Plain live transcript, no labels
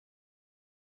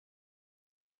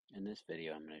In this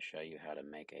video, I'm going to show you how to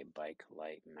make a bike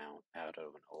light mount out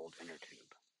of an old inner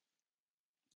tube.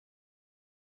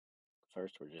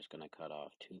 First, we're just going to cut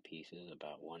off two pieces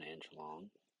about 1 inch long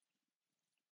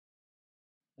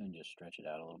and just stretch it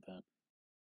out a little bit.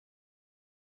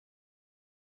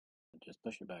 Just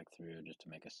push it back through just to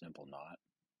make a simple knot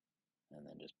and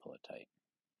then just pull it tight.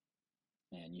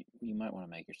 And you might want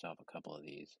to make yourself a couple of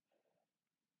these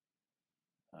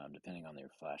depending on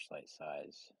your flashlight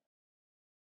size.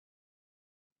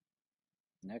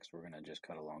 Next, we're going to just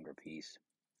cut a longer piece,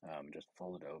 just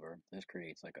fold it over. This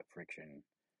creates like a friction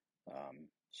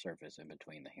surface in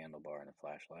between the handlebar and the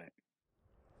flashlight.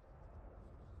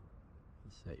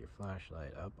 Set your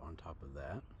flashlight up on top of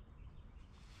that,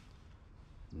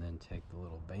 and then take the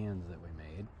little bands that we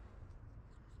made.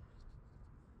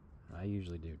 I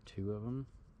usually do 2 of them,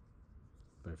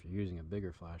 but if you're using a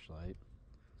bigger flashlight,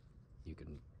 you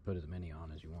can put as many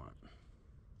on as you want.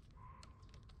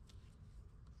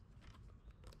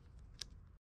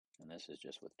 And this is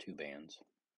just with 2 bands.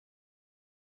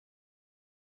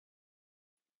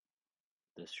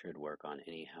 This should work on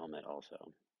any helmet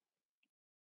also.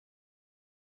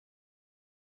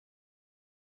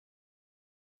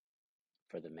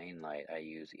 For the main light, I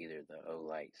use either the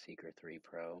Olight Seeker 3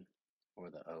 Pro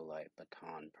or the Olight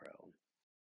Baton Pro.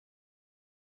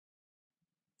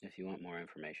 If you want more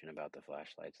information about the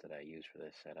flashlights that I use for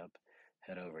this setup,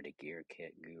 head over to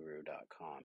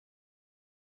gearkitguru.com.